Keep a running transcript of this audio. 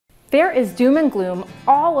There is doom and gloom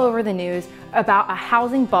all over the news about a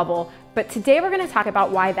housing bubble, but today we're going to talk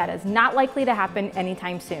about why that is not likely to happen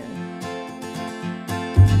anytime soon.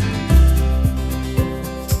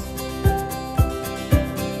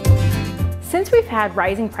 Since we've had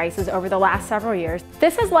rising prices over the last several years,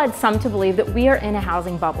 this has led some to believe that we are in a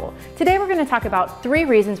housing bubble. Today we're going to talk about 3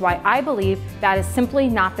 reasons why I believe that is simply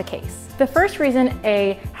not the case. The first reason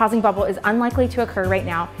a housing bubble is unlikely to occur right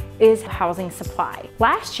now is housing supply.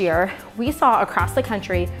 Last year, we saw across the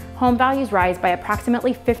country home values rise by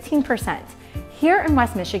approximately 15%. Here in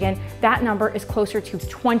West Michigan, that number is closer to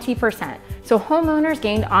 20%. So homeowners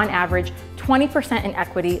gained on average 20% in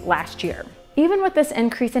equity last year. Even with this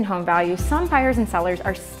increase in home value, some buyers and sellers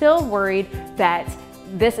are still worried that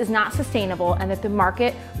this is not sustainable and that the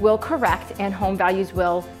market will correct and home values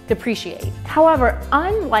will depreciate. However,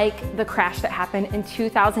 unlike the crash that happened in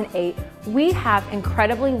 2008, we have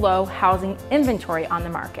incredibly low housing inventory on the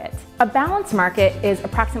market. A balanced market is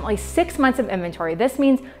approximately 6 months of inventory. This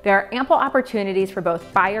means there are ample opportunities for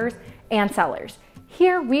both buyers and sellers.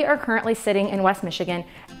 Here we are currently sitting in West Michigan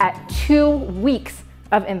at 2 weeks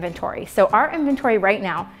of inventory. So our inventory right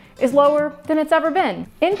now is lower than it's ever been.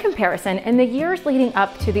 In comparison, in the years leading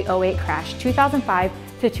up to the 2008 crash, 2005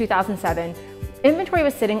 to 2007, inventory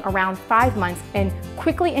was sitting around 5 months and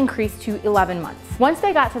quickly increased to 11 months. Once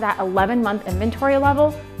they got to that 11-month inventory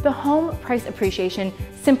level, the home price appreciation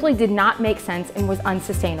simply did not make sense and was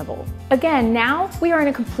unsustainable. Again, now we are in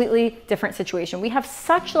a completely different situation. We have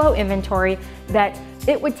such low inventory that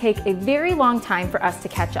it would take a very long time for us to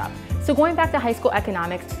catch up. So going back to high school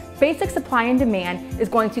economics, basic supply and demand is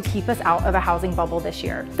going to keep us out of a housing bubble this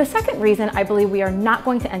year. The second reason I believe we are not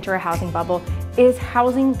going to enter a housing bubble is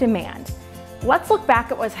housing demand. Let's look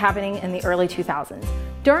back at what's happening in the early 2000s.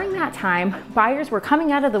 During that time, buyers were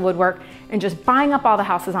coming out of the woodwork and just buying up all the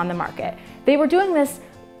houses on the market. They were doing this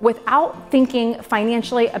without thinking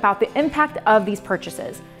financially about the impact of these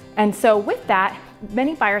purchases. And so with that,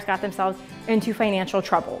 many buyers got themselves into financial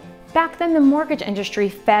trouble. Back then, the mortgage industry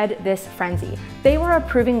fed this frenzy. They were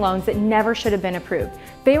approving loans that never should have been approved.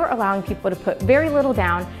 They were allowing people to put very little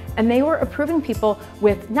down, and they were approving people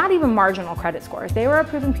with not even marginal credit scores. They were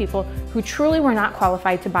approving people who truly were not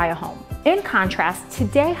qualified to buy a home. In contrast,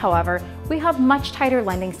 today, however, we have much tighter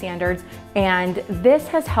lending standards, and this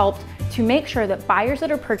has helped to make sure that buyers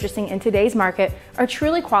that are purchasing in today's market are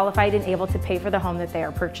truly qualified and able to pay for the home that they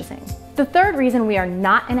are purchasing. The third reason we are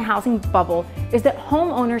not in a housing bubble is that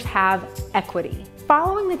homeowners have equity.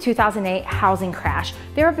 Following the 2008 housing crash,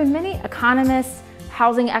 there have been many economists,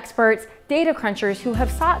 housing experts, data crunchers who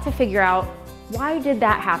have sought to figure out why did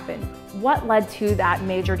that happen? What led to that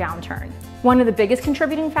major downturn? One of the biggest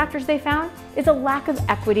contributing factors they found is a lack of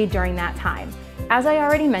equity during that time. As I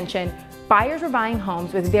already mentioned, buyers were buying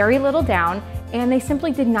homes with very little down, and they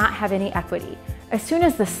simply did not have any equity. As soon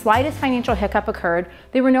as the slightest financial hiccup occurred,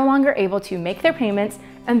 they were no longer able to make their payments,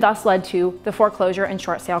 and thus led to the foreclosure and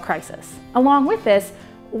short sale crisis. Along with this,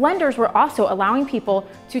 lenders were also allowing people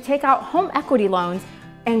to take out home equity loans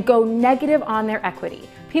and go negative on their equity.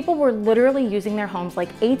 People were literally using their homes like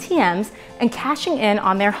ATMs and cashing in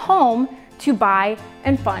on their home to buy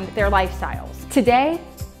and fund their lifestyles. Today,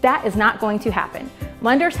 that is not going to happen.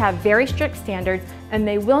 Lenders have very strict standards, and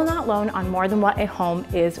they will not loan on more than what a home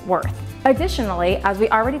is worth. Additionally, as we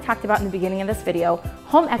already talked about in the beginning of this video,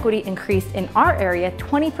 home equity increased in our area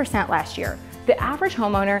 20% last year. The average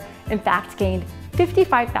homeowner, in fact, gained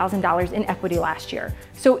 $55,000 in equity last year.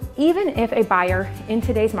 So even if a buyer in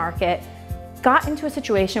today's market got into a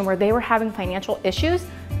situation where they were having financial issues,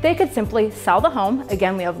 they could simply sell the home.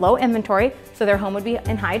 Again, we have low inventory, so their home would be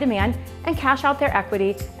in high demand, and cash out their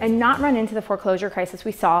equity and not run into the foreclosure crisis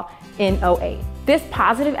we saw in 2008. This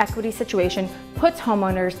positive equity situation puts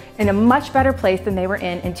homeowners in a much better place than they were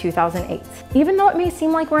in 2008. Even though it may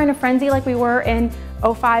seem like we're in a frenzy like we were in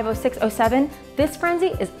 2005, 06, 07, this frenzy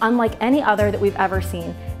is unlike any other that we've ever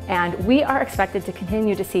seen, and we are expected to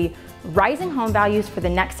continue to see rising home values for the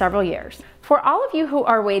next several years. For all of you who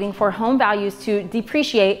are waiting for home values to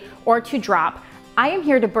depreciate or to drop, I am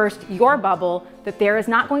here to burst your bubble that there is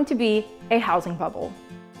not going to be a housing bubble.